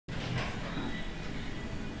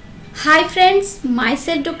Hi friends,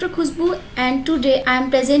 myself Dr. Khushbu, and today I am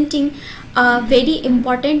presenting a very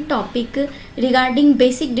important topic regarding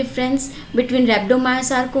basic difference between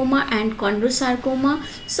rhabdomyosarcoma and chondrosarcoma.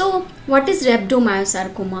 So what is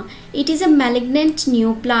rhabdomyosarcoma? It is a malignant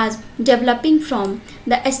neoplasm developing from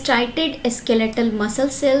the striated skeletal muscle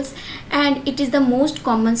cells, and it is the most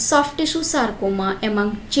common soft tissue sarcoma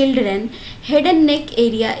among children. Head and neck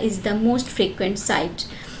area is the most frequent site.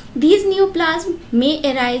 These neoplasms may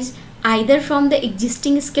arise either from the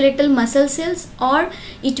existing skeletal muscle cells or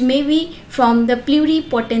it may be from the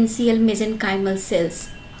pluripotential mesenchymal cells.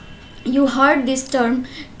 You heard this term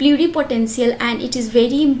pluripotential, and it is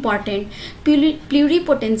very important.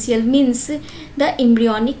 Pluripotential means the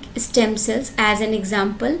embryonic stem cells. As an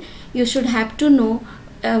example, you should have to know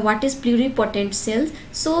what is pluripotent cells.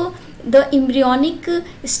 So the embryonic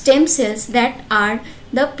stem cells that are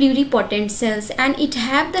the pluripotent cells, and it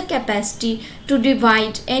have the capacity to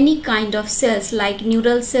divide any kind of cells like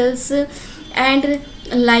neural cells and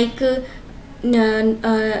like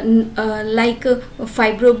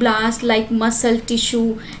fibroblast, like muscle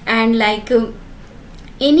tissue, and like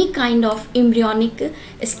any kind of embryonic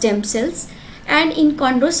stem cells. And in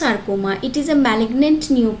chondrosarcoma, it is a malignant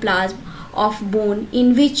neoplasm of bone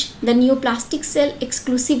in which the neoplastic cell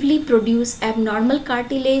exclusively produce abnormal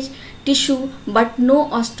cartilage tissue but no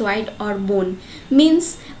osteoid or bone.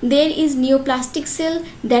 Means there is neoplastic cell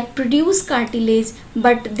that produce cartilage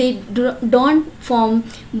but they don't form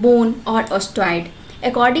bone or osteoid.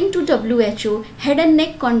 According to WHO, head and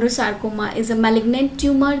neck chondrosarcoma is a malignant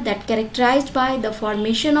tumor that characterized by the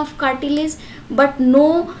formation of cartilage but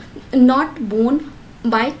not bone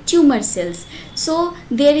by tumor cells. So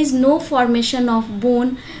there is no formation of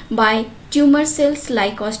bone by tumor cells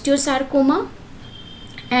like osteosarcoma,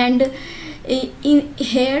 and in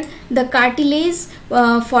here the cartilage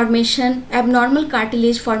formation, abnormal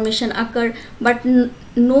cartilage formation occur but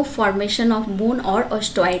no formation of bone or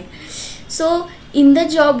osteoid. So in the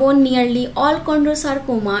jawbone, nearly all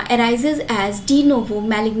chondrosarcoma arises as de novo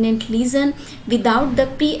malignant lesion without the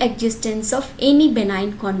pre-existence of any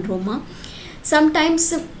benign chondroma.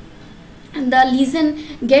 Sometimes the lesion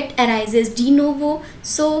arises de novo.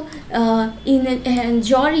 So in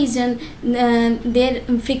jaw region there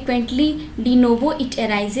frequently de novo it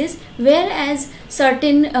arises, whereas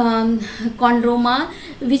certain chondroma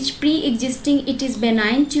which pre-existing it is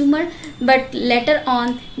benign tumor but later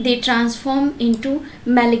on they transform into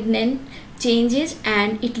malignant changes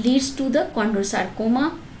and it leads to the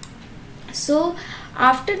chondrosarcoma. So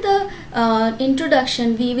after the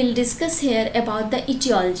introduction, we will discuss here about the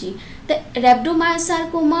etiology. The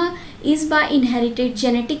rhabdomyosarcoma is by inherited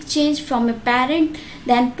genetic change from a parent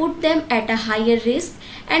that put them at a higher risk,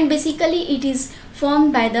 and basically it is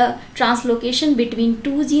formed by the translocation between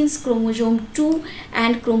two genes, chromosome 2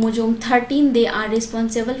 and chromosome 13. They are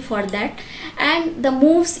responsible for that, and the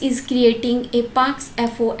moves is creating a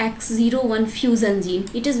PAX-FOX01 fusion gene.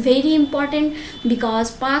 It is very important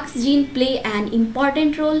because PAX gene play an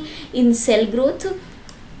important role in cell growth.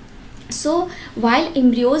 So while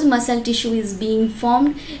embryo's muscle tissue is being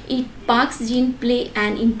formed, PAX gene play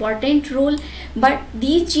an important role, but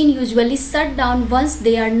these genes usually shut down once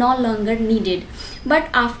they are no longer needed. But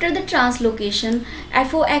after the translocation,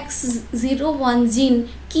 FOX01 gene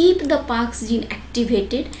keep the PAX gene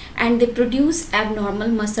activated and they produce abnormal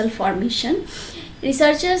muscle formation.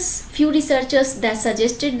 Few researchers that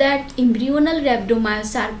suggested that embryonal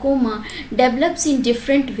rhabdomyosarcoma develops in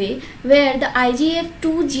different way, where the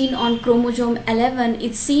IGF-2 gene on chromosome 11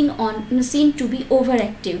 is seen to be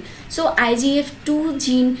overactive. So IGF-2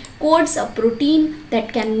 gene codes a protein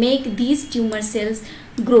that can make these tumor cells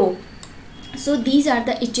grow. So these are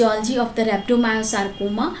the etiology of the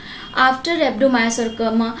rhabdomyosarcoma. After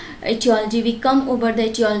rhabdomyosarcoma etiology, we come over the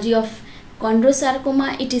etiology of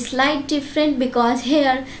chondrosarcoma. It is slightly different because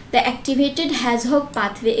here the activated Hedgehog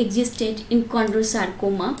pathway existed in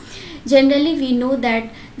chondrosarcoma. Generally we know that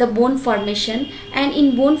the bone formation, and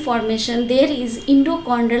in bone formation there is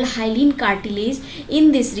endochondral hyaline cartilage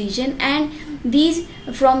in this region, and these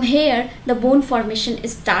from here the bone formation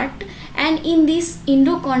start, and in this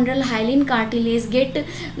endochondral hyaline cartilage get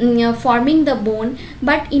forming the bone,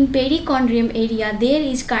 but in perichondrium area there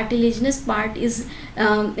is cartilaginous part is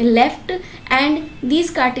left, and this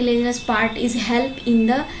cartilaginous part is help in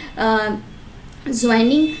the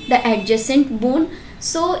joining the adjacent bone.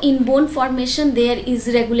 So in bone formation there is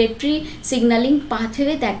regulatory signaling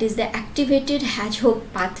pathway, that is the activated Hedgehog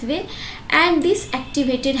pathway, and this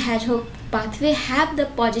activated Hedgehog pathway have the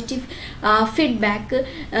positive feedback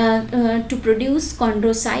to produce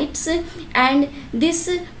chondrocytes, and this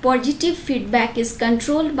positive feedback is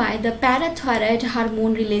controlled by the parathyroid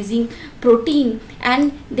hormone releasing protein,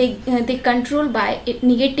 and they control by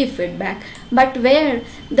negative feedback. But where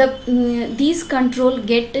these control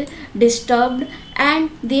get disturbed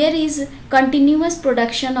and there is continuous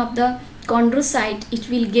production of the chondrocyte, it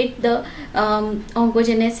will get the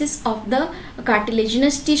oncogenesis of the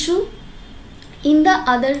cartilaginous tissue. In the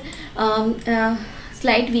other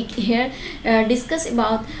slide, we here discuss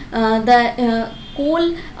about the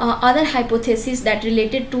whole other hypothesis that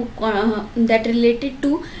related to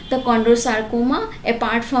the chondrosarcoma.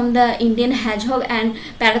 Apart from the Indian hedgehog and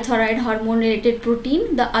parathyroid hormone related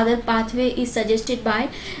protein, the other pathway is suggested by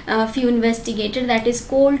few investigators, that is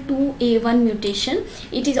COL2A1 mutation.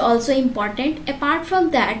 It is also important. Apart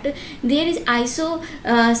from that, there is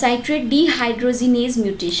isocitrate dehydrogenase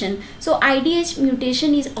mutation. So IDH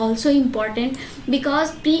mutation is also important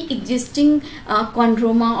because pre-existing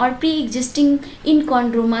chondroma or pre-existing in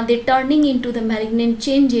chondroma, they turning into the malignant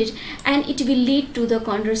changes, and it will lead to the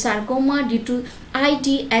chondrosarcoma due to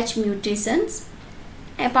IDH mutations.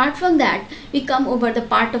 Apart from that, we come over the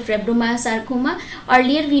part of rhabdomyosarcoma.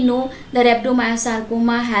 Earlier we know the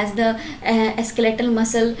rhabdomyosarcoma has the skeletal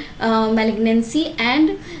muscle malignancy,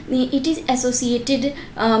 and it is associated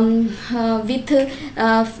with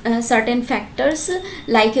certain factors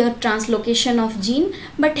like translocation of gene.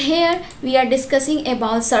 But here we are discussing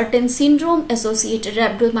about certain syndrome associated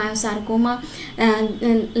rhabdomyosarcoma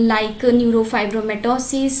like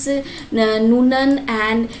neurofibromatosis, Noonan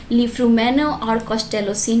and Lifrumeno or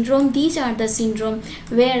Costello syndrome. These are the syndrome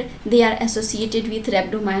where they are associated with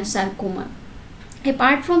rhabdomyosarcoma.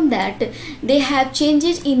 Apart from that, they have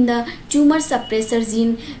changes in the tumor suppressor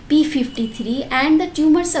gene P53, and the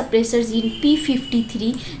tumor suppressor gene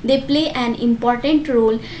P53, they play an important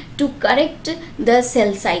role to correct the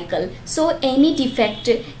cell cycle. So any defect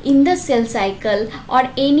in the cell cycle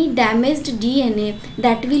or any damaged DNA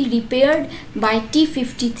that will repaired by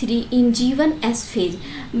T53 in G1S phase.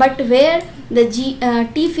 But where the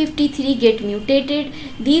T53 get mutated,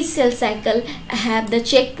 these cell cycle have the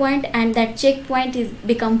checkpoint, and that checkpoint is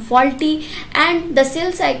become faulty, and the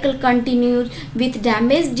cell cycle continues with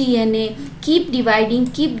damaged DNA, keep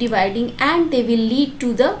dividing, and they will lead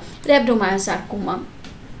to the rhabdomyosarcoma.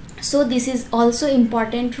 So this is also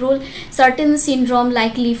important role. Certain syndrome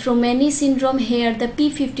like Lifrumeni syndrome, here the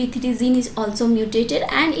P53 gene is also mutated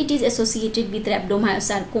and it is associated with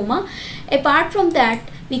rhabdomyosarcoma. Apart from that,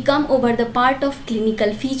 we come over the part of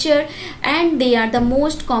clinical feature, and they are the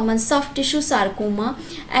most common soft tissue sarcoma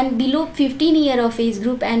and below 15 year of age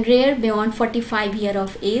group and rare beyond 45 year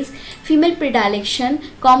of age. Female predilection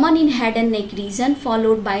common in head and neck region,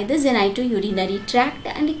 followed by the genitourinary tract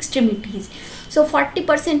and extremities. So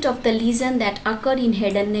 40% of the lesion that occur in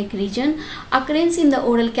head and neck region. Occurrence in the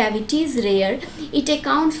oral cavity is rare. It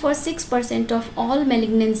accounts for 6% of all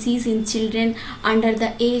malignancies in children under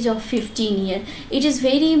the age of 15 years. It is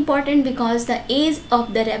very important because the age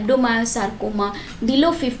of the rhabdomyosarcoma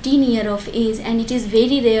below 15 years of age, and it is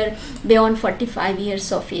very rare beyond 45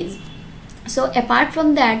 years of age. So apart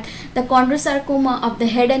from that, the chondrosarcoma of the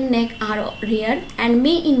head and neck are rare and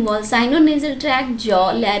may involve sinonasal tract, jaw,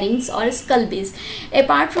 larynx or skull base.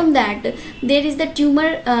 Apart from that, there is the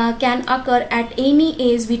tumor can occur at any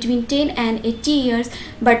age between 10 and 80 years,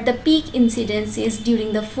 but the peak incidence is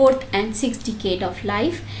during the 4th and 6th decade of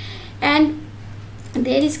life. And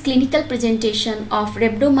there is clinical presentation of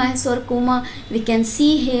rhabdomyosarcoma. We can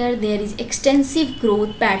see here there is extensive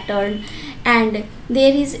growth pattern, and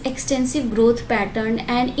there is extensive growth pattern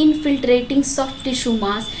and infiltrating soft tissue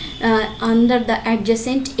mass under the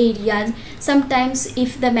adjacent areas. Sometimes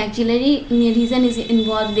if the maxillary region is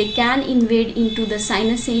involved, they can invade into the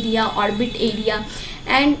sinus area, orbit area,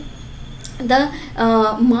 and the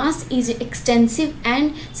mass is extensive,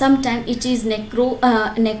 and sometimes it is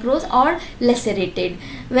necrose or lacerated.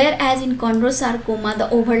 Whereas in chondrosarcoma, the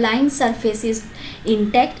overlying surface is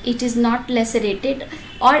intact, it is not lacerated,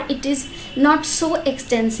 or it is not so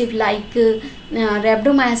extensive like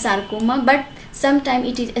rhabdomyosarcoma, but sometimes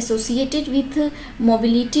it is associated with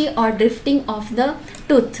mobility or drifting of the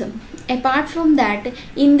tooth. Apart from that,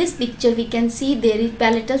 in this picture we can see there is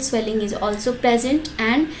palatal swelling is also present,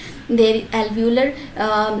 and there is alveolar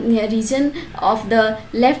region of the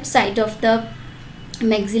left side of the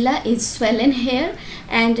maxilla is swollen here,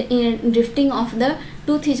 and in drifting of the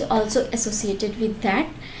tooth is also associated with that.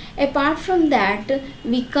 Apart from that,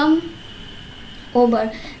 we come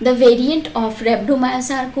over the variant of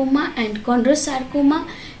Rhabdomyosarcoma and Chondrosarcoma.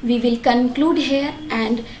 We will conclude here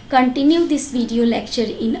and continue this video lecture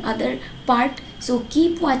in other part. So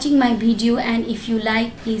keep watching my video, and if you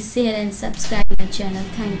like, please share and subscribe my channel.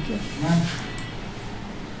 Thank you.